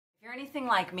you're anything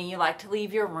like me, you like to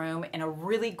leave your room in a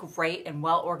really great and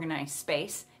well-organized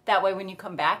space. That way when you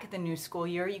come back at the new school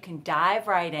year, you can dive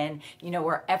right in, you know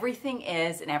where everything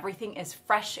is and everything is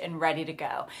fresh and ready to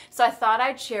go. So I thought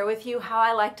I'd share with you how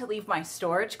I like to leave my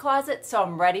storage closet so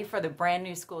I'm ready for the brand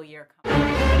new school year.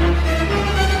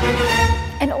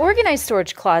 An organized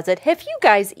storage closet? Have you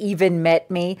guys even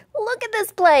met me? Look at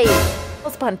this place!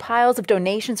 Piles upon piles of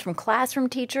donations from classroom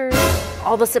teachers,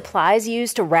 all the supplies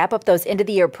used to wrap up those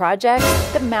end-of-the-year projects.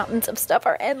 The mountains of stuff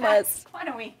are endless. Why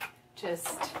don't we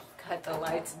just cut the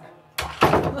lights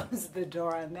and close the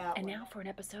door on that one. And now for an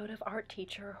episode of Art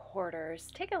Teacher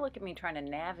Hoarders. Take a look at me trying to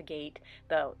navigate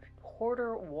the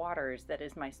hoarder waters that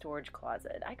is my storage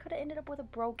closet. I could have ended up with a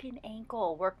broken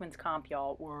ankle. Workman's comp,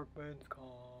 y'all. Workman's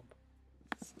comp.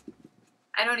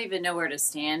 I don't even know where to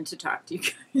stand to talk to you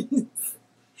guys.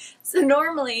 So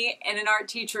normally in an Art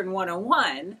Teacherin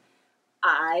 101,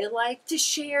 I like to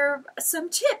share some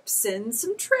tips and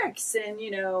some tricks and, you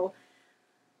know,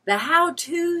 the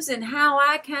how-tos and how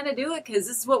I kind of do it, because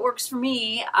this is what works for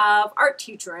me of Art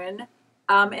Teacherin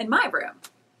in my room.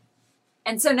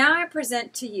 And so now I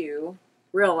present to you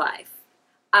real life.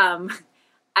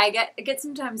 I get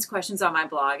sometimes questions on my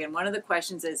blog, and one of the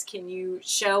questions is, can you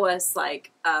show us like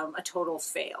a total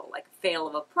fail, like a fail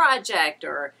of a project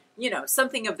or, you know,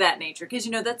 something of that nature? Because,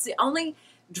 you know, that's the only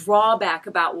drawback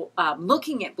about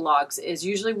looking at blogs is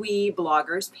usually we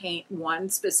bloggers paint one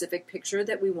specific picture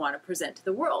that we want to present to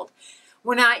the world.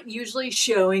 We're not usually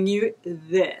showing you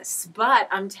this, but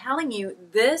I'm telling you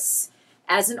this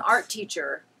as an art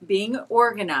teacher, being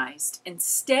organized and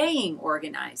staying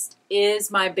organized is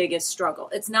my biggest struggle.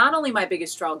 It's not only my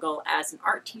biggest struggle as an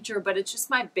art teacher, but it's just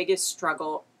my biggest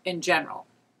struggle in general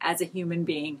as a human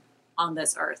being on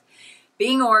this earth.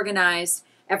 Being organized,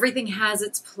 everything has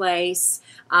its place,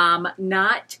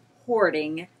 not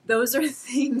hoarding. Those are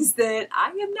things that I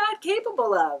am not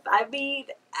capable of. I mean,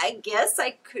 I guess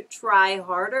I could try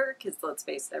harder because let's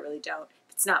face it, I really don't.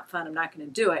 If it's not fun, I'm not going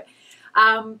to do it.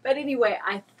 But anyway,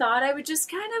 I thought I would just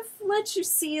kind of let you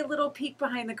see a little peek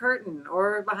behind the curtain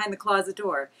or behind the closet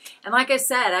door. And like I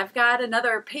said, I've got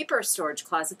another paper storage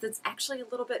closet that's actually a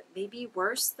little bit maybe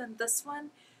worse than this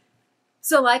one.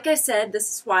 So like I said,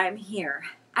 this is why I'm here.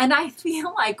 And I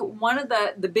feel like one of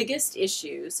the biggest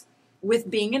issues with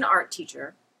being an art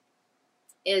teacher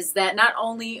is that not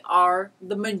only are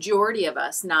the majority of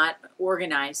us not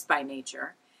organized by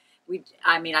nature,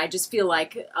 I just feel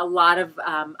like a lot of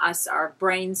us, our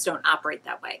brains don't operate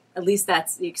that way. At least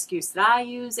that's the excuse that I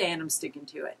use, and I'm sticking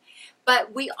to it.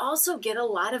 But we also get a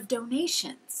lot of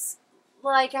donations.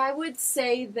 Like, I would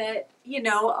say that, you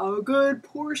know, a good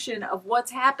portion of what's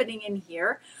happening in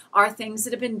here are things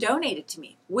that have been donated to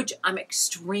me, which I'm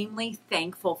extremely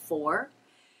thankful for.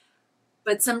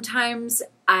 But sometimes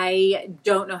I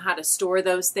don't know how to store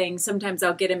those things. Sometimes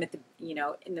I'll get them at the, you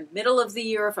know, in the middle of the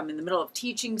year if I'm in the middle of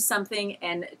teaching something.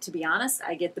 And to be honest,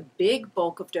 I get the big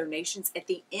bulk of donations at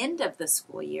the end of the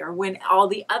school year when all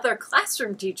the other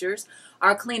classroom teachers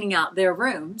are cleaning out their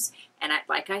rooms. And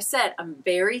like I said, I'm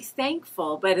very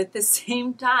thankful, but at the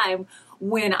same time,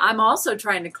 when I'm also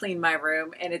trying to clean my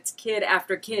room and it's kid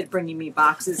after kid bringing me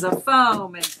boxes of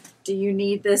foam and do you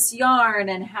need this yarn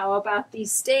and how about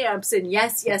these stamps and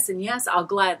yes, yes, and yes, I'll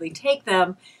gladly take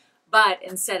them. But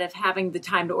instead of having the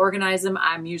time to organize them,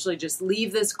 I'm usually just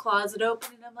leave this closet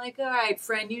open and I'm like, all right,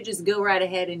 friend, you just go right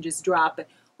ahead and just drop it.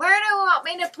 Where do you want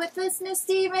me to put this, Miss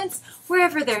Stevens?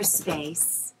 Wherever there's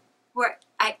space.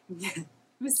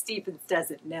 Miss Stevens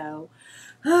doesn't know.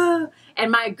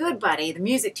 And my good buddy, the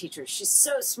music teacher, she's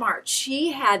so smart.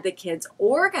 She had the kids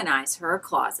organize her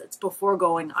closets before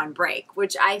going on break,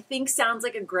 which I think sounds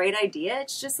like a great idea.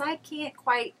 It's just I can't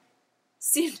quite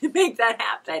seem to make that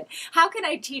happen. How can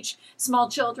I teach small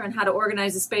children how to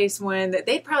organize a space when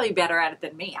they'd probably be better at it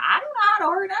than me? I don't know how to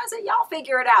organize it. Y'all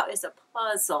figure it out. It's a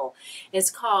puzzle. It's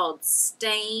called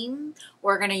STEAM.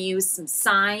 We're going to use some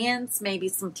science, maybe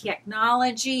some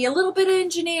technology, a little bit of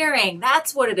engineering.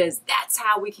 That's what it is. That's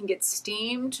how we can get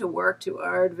STEAM to work to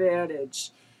our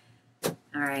advantage. All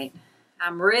right.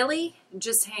 I'm really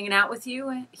just hanging out with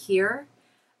you here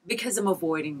because I'm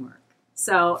avoiding work.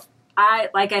 So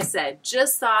like I said,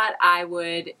 just thought I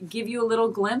would give you a little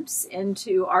glimpse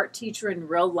into art teacher in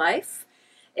real life.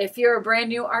 If you're a brand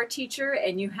new art teacher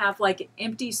and you have like an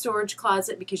empty storage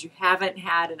closet because you haven't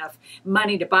had enough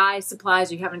money to buy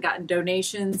supplies, you haven't gotten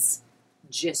donations,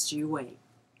 just you wait.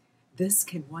 This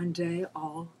can one day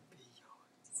all be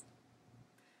yours.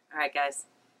 All right, guys.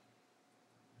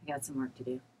 I got some work to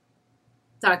do.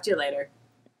 Talk to you later.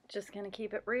 Just gonna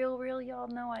keep it real. Y'all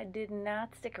know I did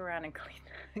not stick around and clean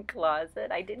the closet.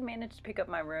 I did manage to pick up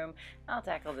my room. I'll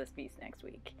tackle this piece next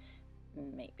week.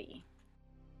 Maybe.